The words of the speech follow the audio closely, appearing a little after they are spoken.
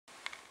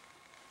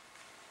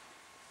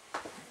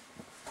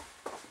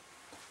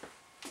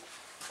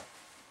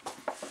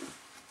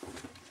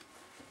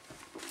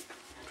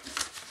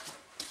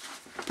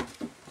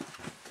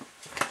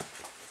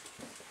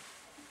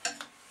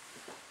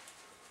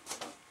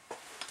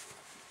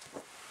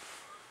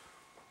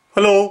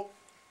Hello,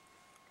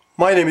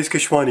 my name is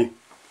Keshwani.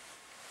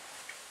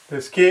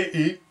 That's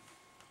Keshwani,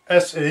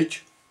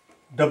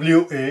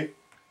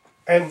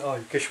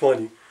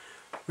 Keshwani.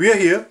 We are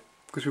here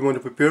because we want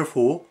to prepare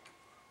for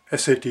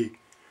SAT.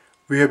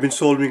 We have been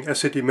solving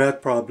SAT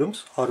math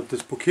problems out of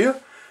this book here,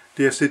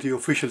 the SAT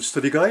Official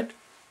Study Guide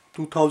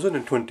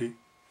 2020.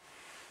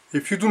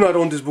 If you do not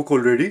own this book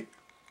already,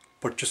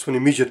 purchase one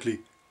immediately.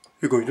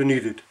 You're going to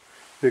need it.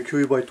 Make sure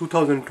you buy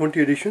 2020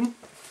 edition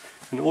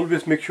and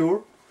always make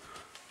sure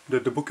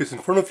that the book is in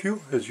front of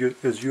you as you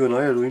and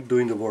I are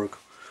doing the work.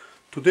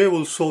 Today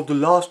we'll solve the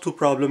last two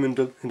problems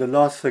in the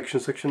last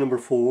section number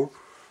 4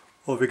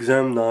 of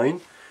exam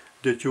 9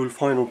 that you will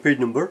find on page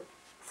number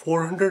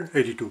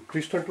 482.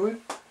 Please turn to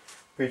it.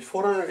 Page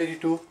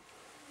 482,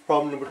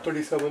 problem number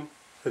 37.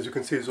 As you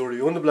can see, is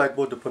already on the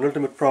blackboard, the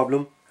penultimate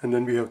problem, and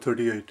then we have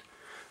 38.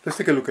 Let's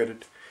take a look at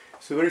it.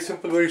 It's a very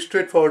simple, very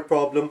straightforward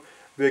problem.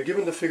 We are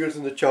given the figures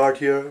in the chart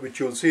here, which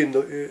you will see in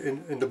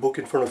the book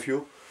in front of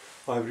you.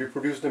 I have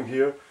reproduced them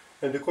here.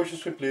 And the question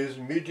simply is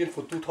median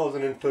for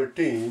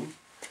 2013.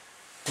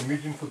 The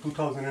median for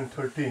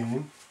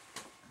 2013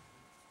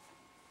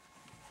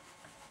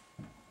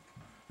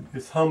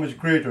 is how much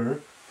greater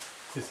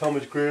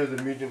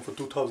than median for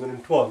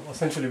 2012.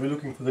 Essentially, we're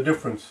looking for the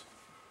difference.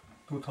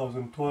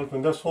 2012,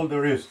 and that's all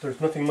there is.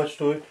 There's nothing much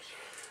to it.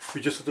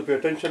 We just have to pay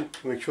attention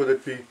to make sure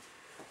that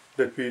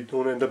we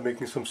don't end up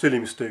making some silly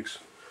mistakes.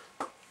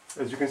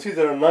 As you can see,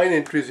 there are 9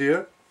 entries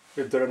here.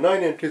 If there are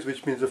 9 entries,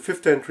 which means the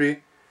 5th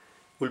entry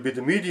will be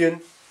the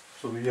median.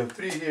 So we have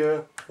 3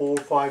 here, 4,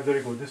 5, there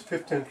you go. This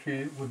 5th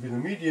entry would be the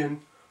median,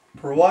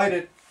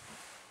 provided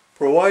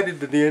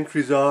that the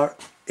entries are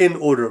in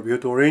order. We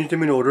have to arrange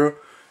them in order.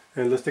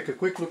 And let's take a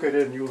quick look at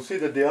it, and you will see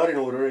that they are in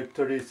order at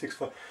 38, 6,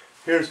 5.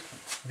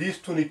 These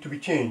two need to be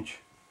changed.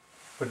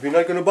 But we're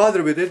not going to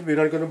bother with it. We're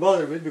not going to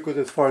bother with it because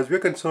as far as we're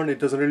concerned, it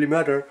doesn't really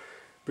matter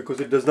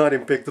because it does not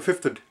impact the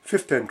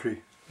 5th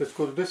entry. Let's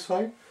go to this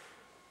side.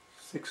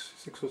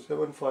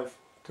 607, 5.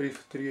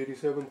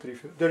 387,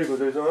 350. There you go,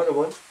 there's another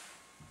one.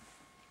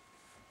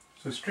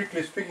 So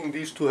strictly speaking,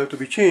 these two have to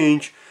be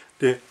changed.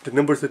 The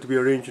numbers have to be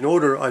arranged in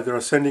order, either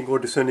ascending or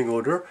descending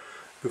order,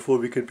 before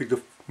we can pick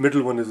the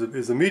middle one as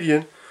the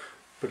median.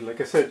 But like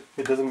I said,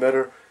 it doesn't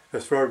matter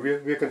as far as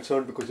we're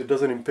concerned because it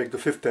doesn't impact the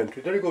 5th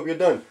entry. There you go, we're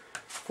done.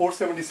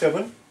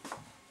 477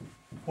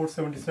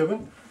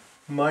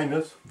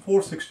 minus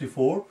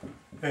 464.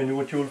 And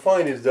what you will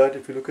find is that,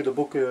 if you look at the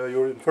book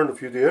you're in front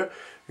of you there,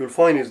 you'll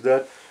find is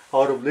that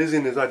out of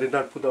laziness I did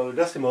not put down a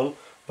decimal,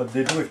 but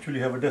they do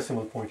actually have a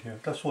decimal point here.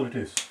 That's all it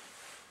is.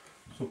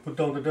 So put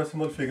down the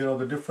decimal, figure out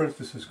the difference.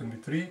 This is going to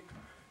be 3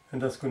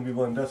 and that's going to be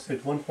 1. That's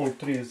it.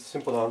 1.3 is the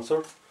simple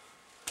answer.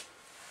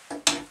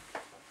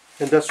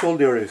 And that's all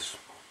there is.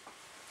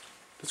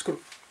 Let's go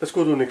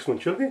to the next one,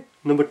 shall we?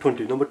 Number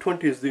 20. Number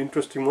 20 is the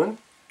interesting one.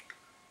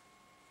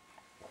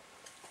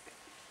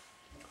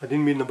 I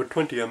didn't mean number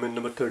 20, I meant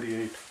number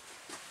 38.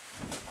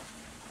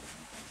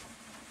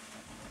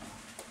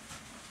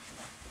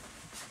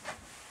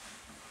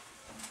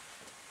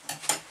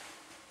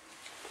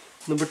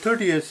 Number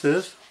 38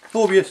 says,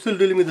 oh, we are still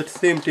dealing with the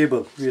same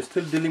table.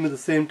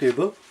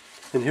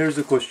 And here's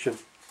the question.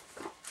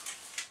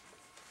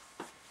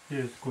 We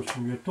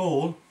are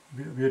told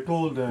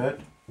that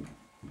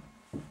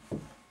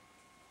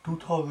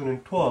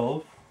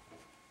 2012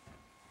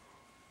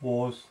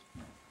 was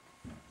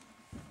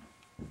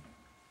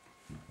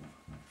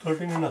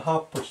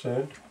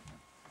 13.5%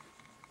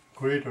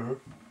 greater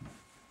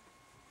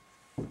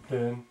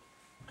than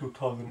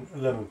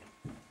 2011.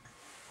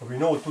 We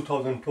know what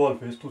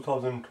 2012 is.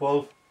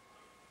 2012,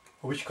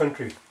 which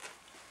country?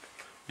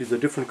 These are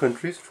different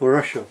countries. For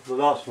Russia, the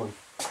last one.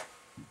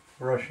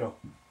 Russia.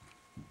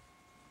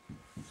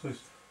 So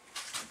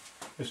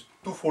it's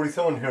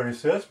 247 here it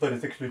says, but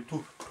it's actually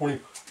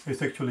 220.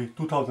 It's actually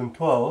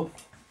 2012.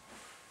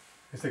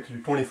 It's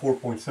actually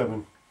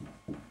 24.7.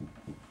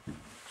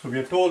 So we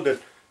are told that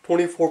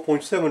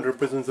 24.7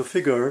 represents a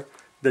figure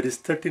that is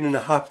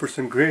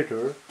 13.5%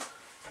 greater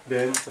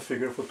than the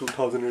figure for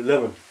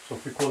 2011. So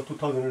if we call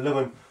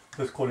 2011,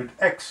 let's call it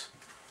X.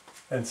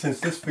 And since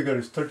this figure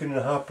is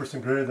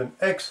 13.5% greater than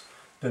X,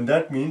 then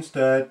that means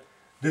that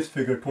this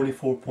figure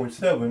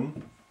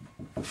 24.7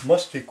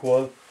 must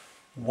equal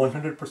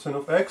 100%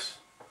 of X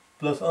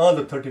plus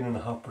another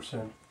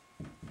 13.5%.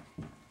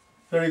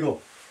 There you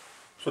go.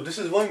 So this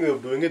is one way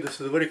of doing it. This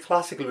is a very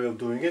classical way of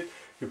doing it.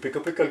 You pick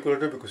up a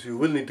calculator because you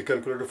will need the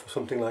calculator for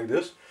something like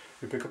this.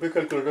 You pick up a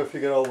calculator,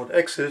 figure out what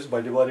X is by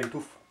dividing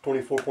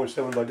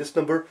 24.7 by this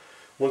number.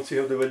 Once you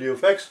have the value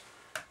of X,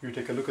 you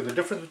take a look at the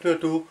difference between the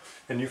two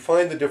and you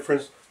find the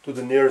difference to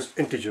the nearest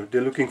integer.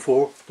 They're looking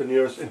for the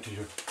nearest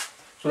integer.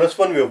 So that's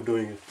one way of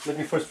doing it. Let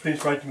me first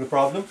finish writing the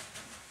problem.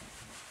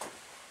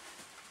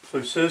 So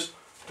it says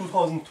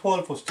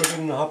 2012 was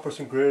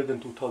 13.5% greater than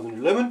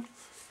 2011.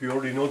 We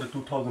already know that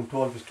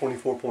 2012 is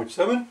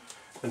 24.7.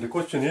 And the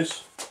question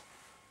is,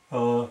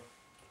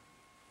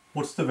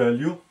 what's the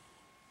value?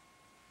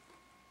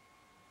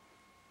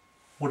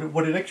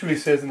 What it actually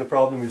says in the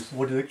problem is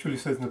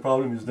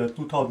that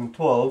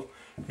 2012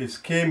 is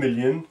k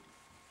million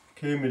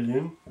k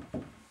million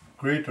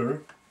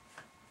greater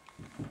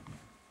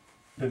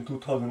than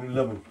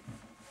 2011.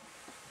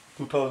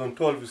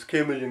 2012 is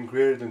k million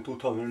greater than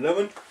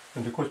 2011,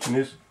 and the question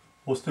is,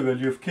 what's the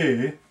value of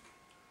k?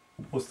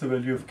 What's the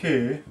value of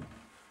k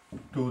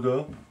to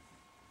the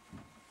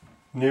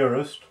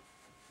nearest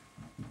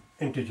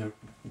integer?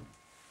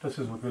 This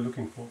is what we're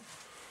looking for.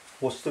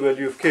 What's the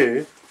value of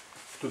k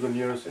to the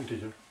nearest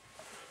integer?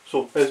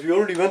 So as we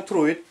already went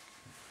through it,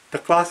 the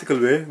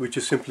classical way, which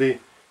is simply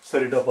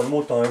set it up one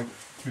more time,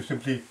 you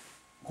simply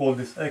call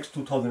this x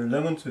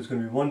 2011, so it's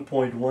going to be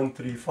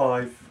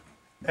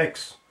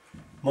 1.135x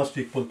must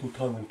equal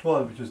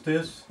 2012, which is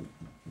this.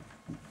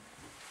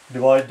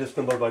 Divide this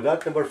number by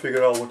that number,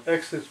 figure out what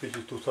x is, which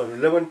is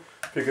 2011,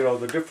 figure out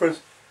the difference,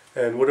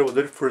 and whatever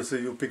the difference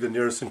is, you pick the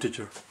nearest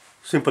integer.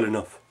 Simple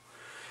enough.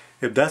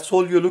 If that's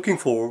all you're looking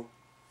for,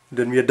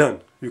 then we are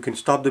done. You can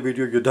stop the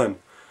video, you're done.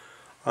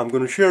 I'm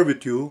going to share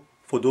with you,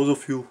 for those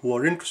of you who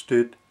are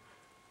interested,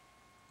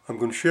 I'm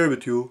going to share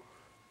with you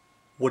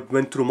what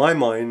went through my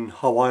mind,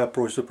 how I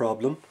approached the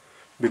problem,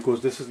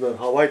 because this is not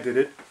how I did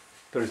it.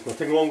 There is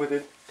nothing wrong with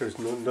it. There is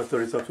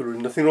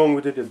absolutely nothing wrong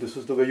with it. If this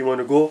is the way you want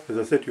to go, as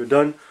I said, you're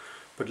done.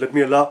 But let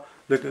me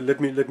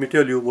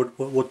tell you what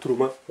went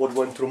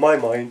through my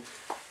mind.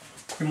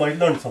 You might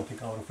learn something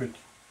out of it.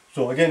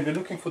 So again, we're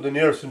looking for the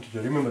nearest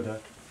integer. Remember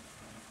that.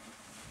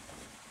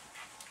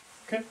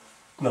 Okay.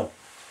 Now,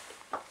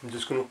 I'm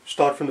just going to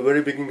start from the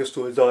very beginning as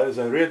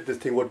I read this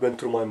thing, what went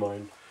through my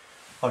mind.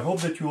 I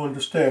hope that you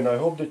understand. I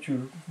hope that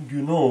you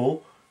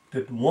know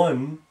that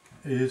 1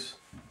 is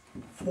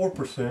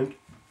 4%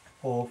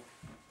 of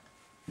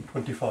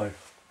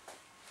 25.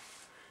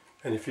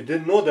 And if you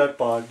didn't know that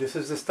part, this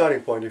is the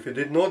starting point. If you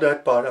didn't know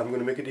that part, I'm going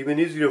to make it even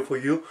easier for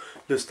you.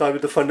 Let's start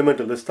with the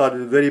fundamental. Let's start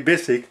with the very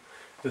basic.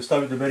 Let's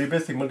start with the very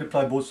basic.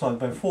 Multiply both sides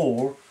by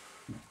 4.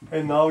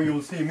 And now you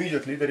will see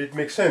immediately that it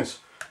makes sense.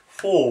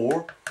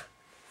 4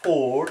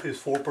 is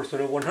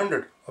 4% of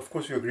 100. Of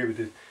course you agree with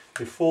it.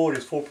 If 4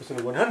 is 4%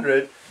 of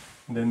 100,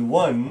 then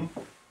 1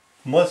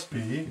 must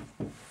be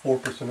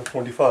 4% of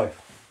 25.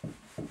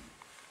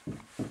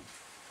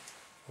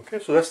 Okay,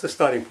 so that's the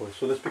starting point.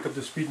 So let's pick up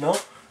the speed now.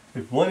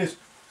 If 1 is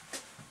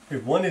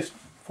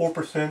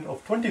 4%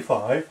 of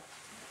 25,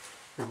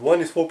 if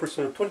 1 is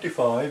 4% of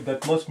 25,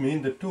 that must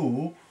mean that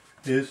 2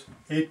 is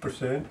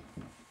 8%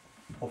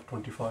 of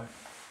 25.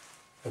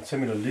 And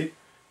similarly,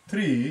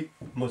 3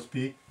 must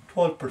be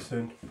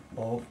 12%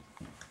 of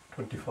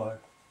 25.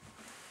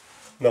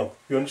 Now,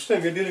 you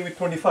understand, we're dealing with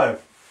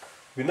 25.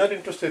 We're not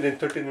interested in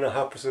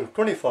 13.5% of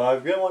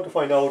 25. We want to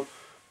find out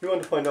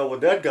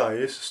what that guy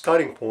is,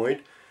 starting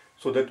point,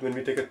 so that when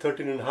we take a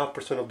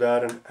 13.5% of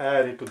that and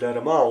add it to that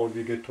amount,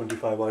 we get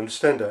 25. I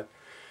understand that.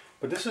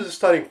 But this is the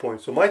starting point.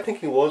 So my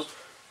thinking was,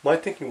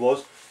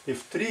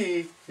 if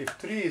 3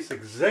 is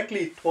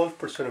exactly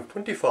 12% of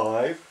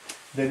 25,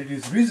 then it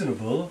is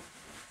reasonable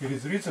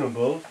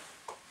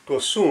to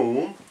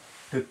assume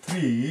that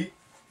 3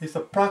 is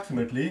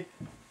approximately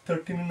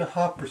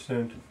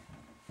 13.5%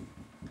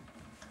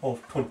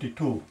 of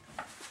 22.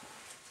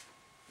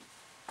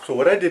 So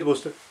what I did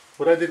was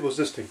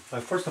this thing. I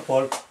first of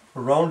all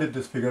rounded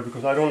this figure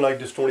because I don't like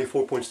this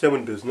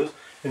 24.7 business.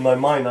 In my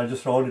mind, I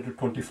just rounded to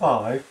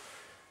 25,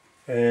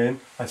 and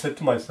I said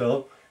to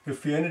myself,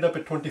 if we ended up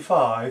at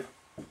 25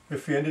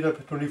 after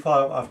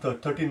a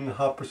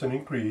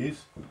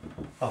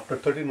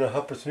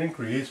 13.5%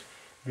 increase,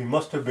 we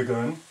must have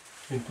begun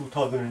in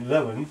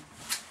 2011.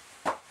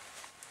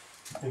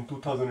 In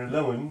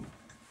 2011,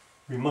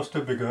 we must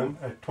have begun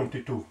at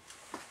 22.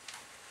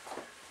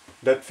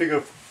 That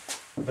figure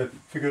that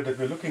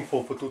we're looking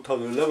for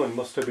 2011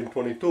 must have been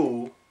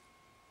 22,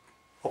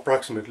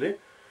 approximately.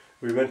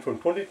 We went from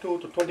 22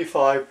 to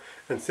 25,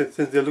 and since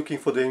they're looking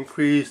for the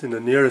increase in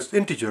the nearest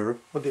integer,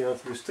 well, the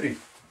answer is 3.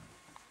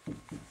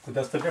 So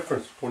that's the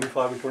difference.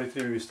 25 and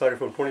 23, we started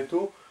from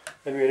 22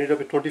 and we ended up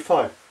at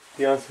 25.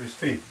 The answer is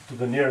 3 to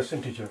the nearest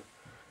integer.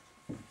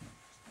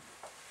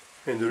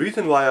 And the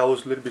reason why I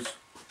was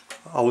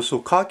so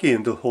cocky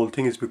in the whole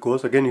thing is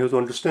because, again, you have to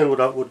understand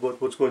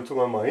what's going through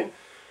my mind,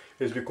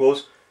 is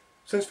because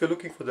since we're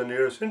looking for the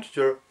nearest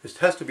integer, it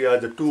has to be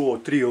either 2 or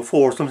 3 or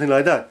 4, something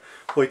like that.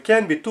 Well, it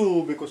can be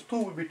 2 because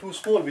 2 would be too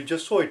small. We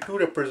just saw it. 2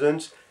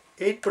 represents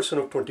 8%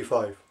 of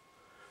 25.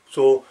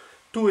 So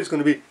 2 is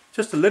going to be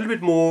just a little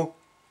bit more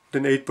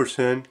than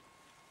 8%,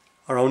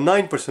 around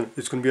 9%.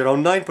 It's going to be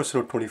around 9%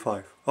 of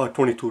 25, or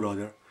 22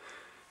 rather.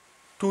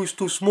 2 is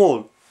too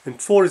small, and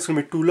 4 is going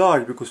to be too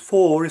large because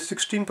 4 is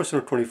 16%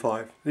 of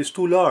 25. It's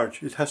too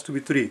large. It has to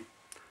be 3.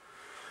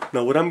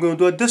 Now what I'm going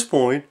to do at this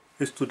point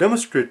is to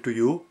demonstrate to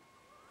you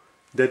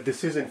that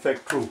this is in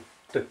fact true.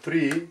 That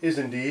 3 is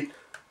indeed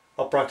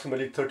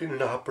approximately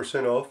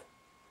 13.5% of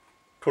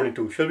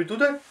 22. Shall we do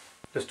that?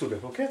 Let's do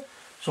that, okay?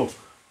 So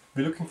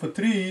we're looking for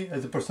 3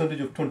 as a percentage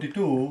of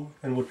 22,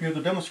 and what we have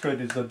to demonstrate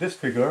is that this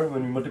figure,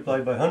 when we multiply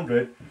it by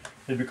 100,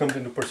 it becomes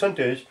into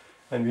percentage,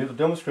 and we have to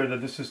demonstrate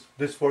that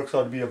this works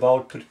out to be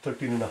about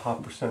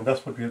 13.5%.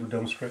 That's what we have to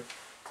demonstrate.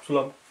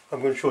 So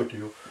I'm going to show it to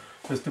you.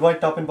 Let's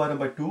divide top and bottom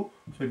by 2,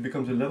 so it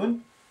becomes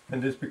 11,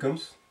 and this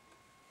becomes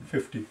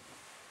 50.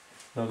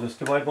 Now let's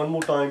divide one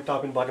more time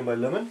top and bottom by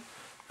 11.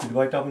 If you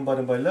divide top and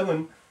bottom by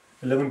 11,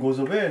 11 goes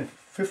away and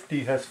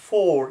 50 has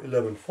 4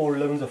 11. 4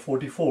 11s are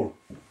 44.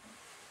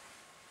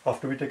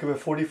 After we take away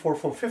 44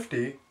 from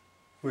 50,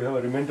 we have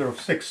a remainder of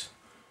 6.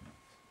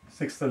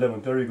 6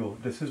 11. There you go.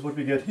 This is what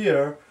we get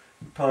here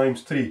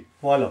times 3.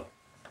 Voila.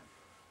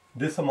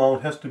 This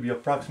amount has to be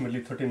approximately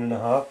 13 and a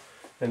half.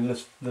 And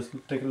let's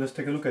take a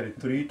look at it.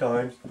 3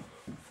 times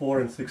 4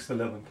 and 6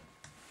 11.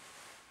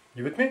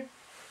 You with me?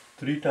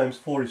 3 times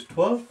 4 is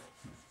 12.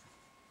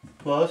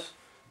 Plus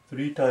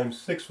 3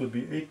 times 6 would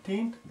be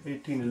 18.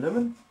 18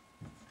 11.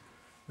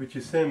 Which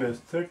is same as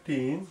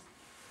 13.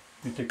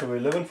 We take away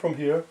 11 from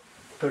here.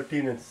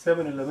 13 and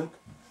 7 11.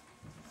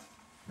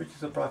 Which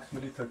is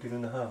approximately 13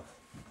 and a half.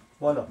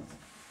 Voila.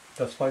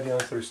 That's why the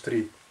answer is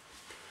 3.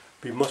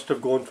 We must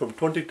have gone from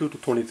 22 to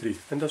 23.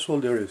 And that's all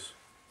there is.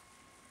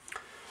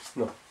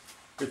 Now,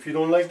 if you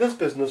don't like this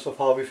business of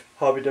how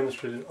we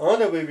demonstrated,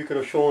 another way we could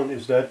have shown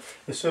is that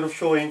instead of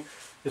showing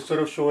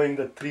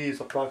that 3 is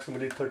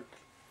approximately 13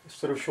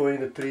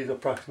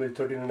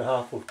 and a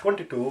half of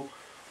 22,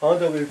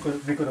 another way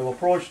we could have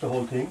approached the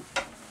whole thing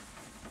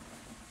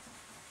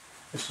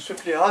is to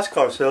simply ask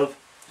ourselves,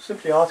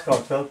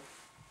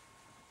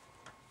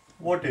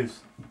 what is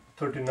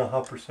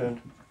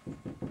 13.5%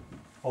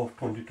 of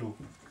 22?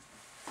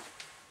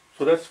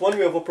 So that's one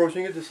way of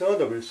approaching it. This is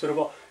another way.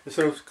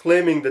 Instead of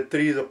claiming that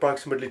 3 is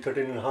approximately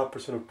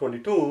 13.5% of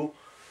 22,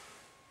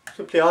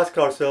 simply ask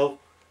ourselves,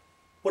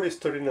 what is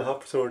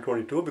 13.5% of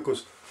 22?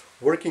 Because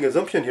working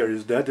assumption here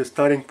is that the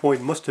starting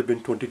point must have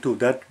been 22.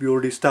 That we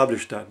already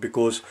established that,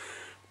 because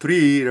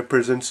 3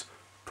 represents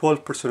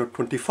 12% of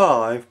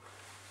 25.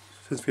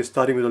 Since we're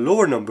starting with a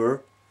lower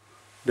number,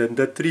 then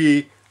that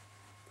 3,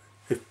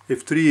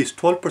 if 3 is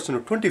 12%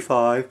 of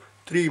 25,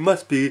 3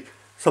 must be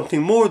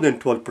something more than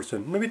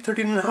 12%, maybe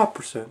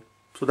 13.5%.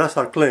 So that's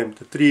our claim.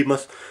 The 3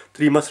 must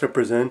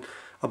represent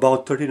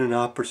about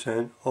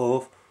 13.5%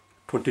 of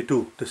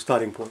 22, the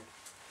starting point.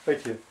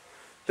 Right here.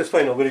 Let's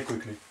find out very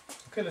quickly.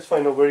 Okay, let's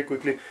find out very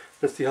quickly.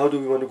 Let's see how do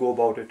we want to go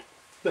about it.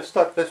 Let's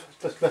start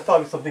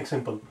with something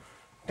simple.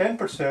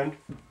 10%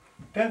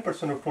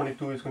 of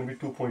 22 is going to be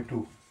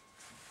 2.2.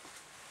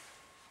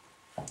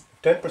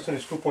 10%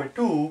 is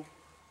 2.2,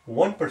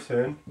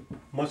 1%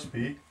 must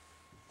be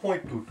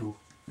 0.22.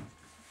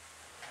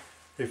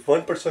 If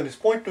 1% is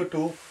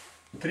 0.22,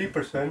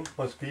 3%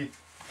 must be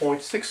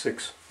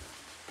 0.66.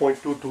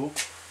 0.22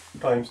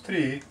 times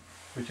 3,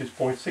 which is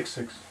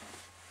 0.66.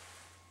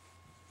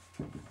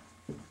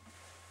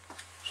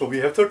 So we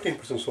have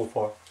 13% so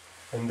far.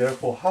 And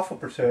therefore half a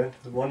percent,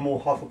 one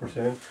more half a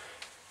percent,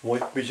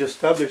 we just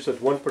established that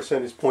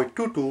 1% is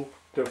 0.22,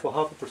 therefore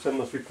half a percent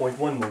must be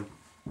 0.11.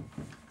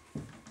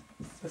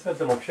 Let's add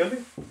them up, shall we?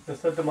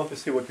 Let's add them up and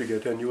see what we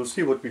get, and you will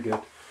see what we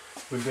get.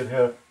 We get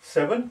here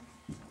 7,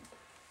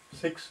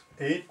 6,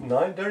 8,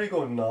 9, there you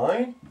go,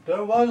 9,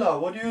 there, voila,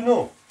 what do you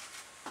know?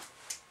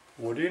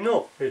 What do you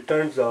know? It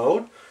turns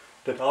out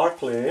that our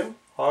claim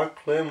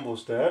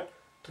was that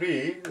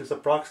 3 is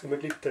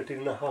approximately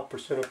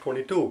 13.5% of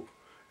 22.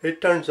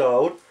 It turns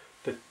out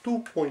that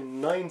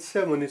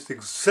 2.97 is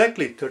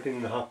exactly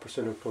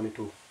 13.5% of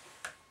 22.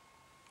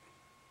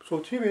 So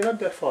 3, we're not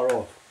that far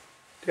off.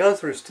 The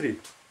answer is 3.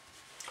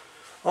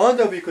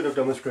 Another we could have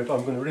demonstrated,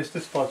 I'm going to erase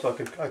this part so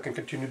I can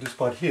continue this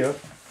part here.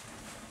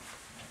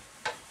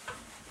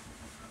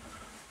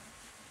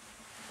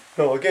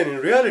 Now again, in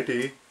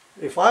reality,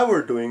 if I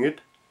were doing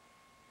it,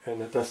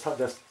 and that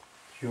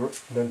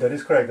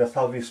is correct, that's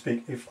how we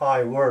speak, if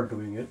I were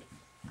doing it,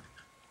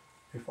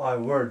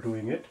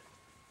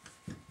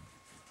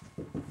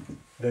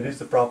 that is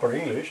the proper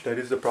English, that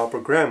is the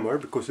proper grammar,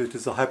 because it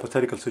is a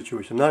hypothetical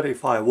situation, not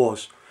if I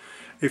was.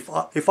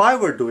 If I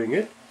were doing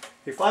it,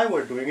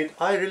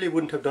 I really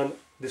wouldn't have done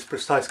this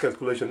precise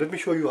calculation. Let me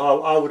show you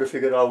how I would have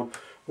figured out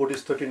what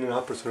is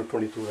 13.5% of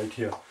 22 right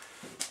here.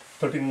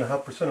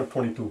 13.5% of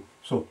 22.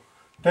 So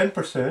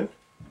 10%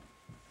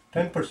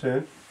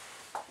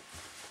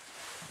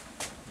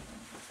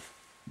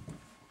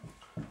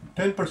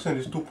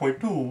 is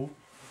 2.2.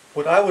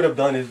 What I would have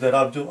done is that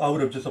I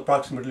would have just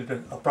approximated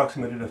as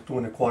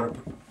 2.25.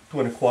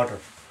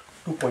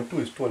 2.2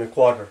 is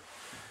 2.25.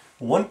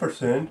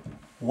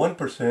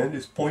 1%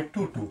 is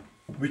 0.22,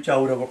 which I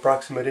would have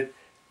approximated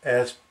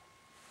as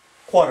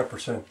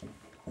 0.25%.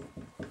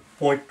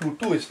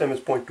 0.22 is same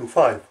as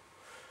 0.25.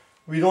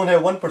 We don't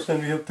have 1%,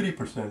 we have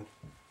 3%.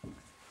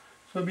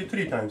 So it'll be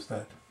 3 times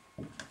that.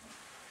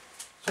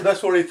 So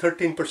that's already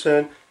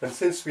 13%, and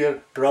since we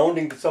are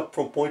rounding this up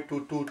from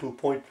 0.22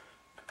 to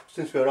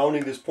since we are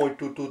rounding this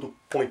 0.22 to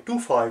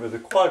 0.25 as a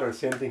quarter,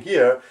 same thing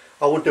here,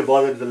 I wouldn't have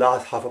bothered the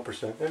last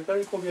 0.5%. And there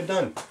you go, we're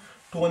done.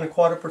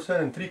 2.25%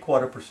 and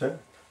 3/4%.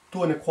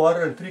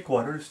 2.25 and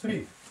 3/4 is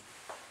 3.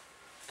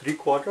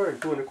 3/4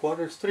 and 2.25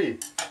 is 3.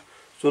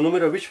 So no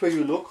matter which way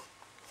you look,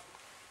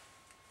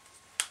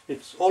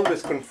 it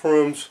always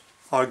confirms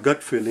our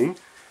gut feeling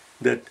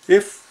that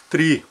if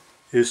 3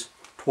 is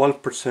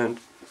 12%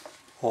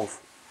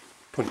 of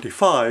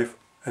 25,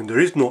 and there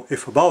is no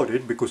if about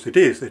it, because it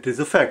is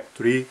a fact,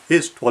 3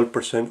 is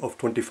 12% of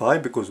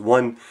 25, because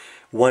one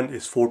 1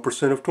 is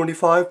 4% of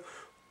 25,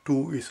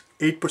 2 is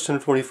 8%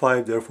 of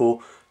 25,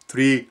 therefore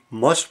 3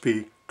 must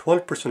be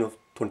 12% of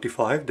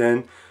 25,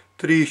 then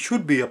 3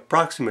 should be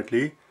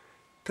approximately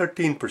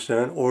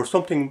 13% or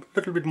something a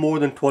little bit more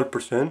than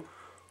 12%,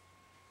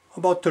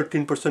 about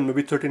 13%,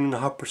 maybe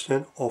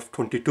 13.5% of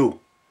 22,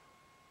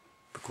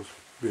 because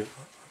we're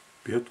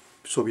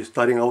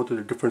starting out with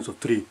a difference of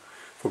 3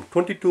 from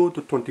 22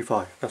 to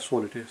 25. That's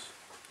all it is.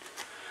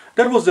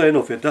 That was the end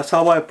of it. That's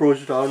how I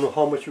approached it. I don't know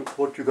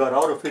what you got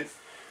out of it,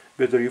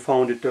 whether you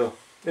found it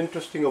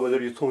interesting or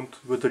whether you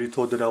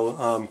thought that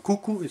I'm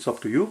cuckoo. It's up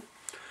to you.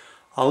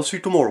 I'll see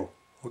you tomorrow.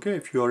 Okay,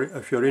 if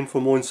you're in for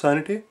more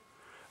insanity,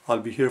 I'll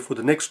be here for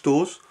the next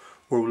dose,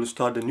 where we'll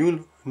start the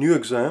new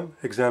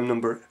exam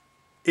number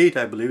 8,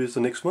 I believe, is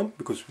the next one,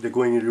 because they're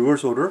going in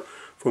reverse order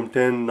from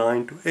 10,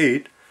 9 to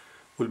 8.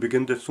 We'll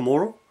begin this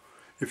tomorrow.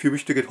 If you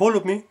wish to get hold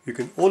of me, you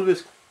can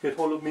always get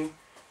hold of me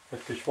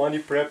at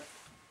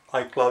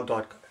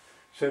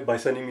keshwaniprep@icloud.com by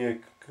sending me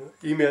an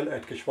email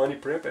at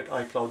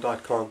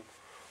keshwaniprep@icloud.com,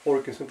 or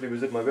you can simply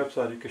visit my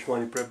website at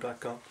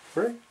keshwaniprep.com.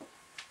 All right?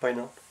 Bye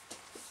now.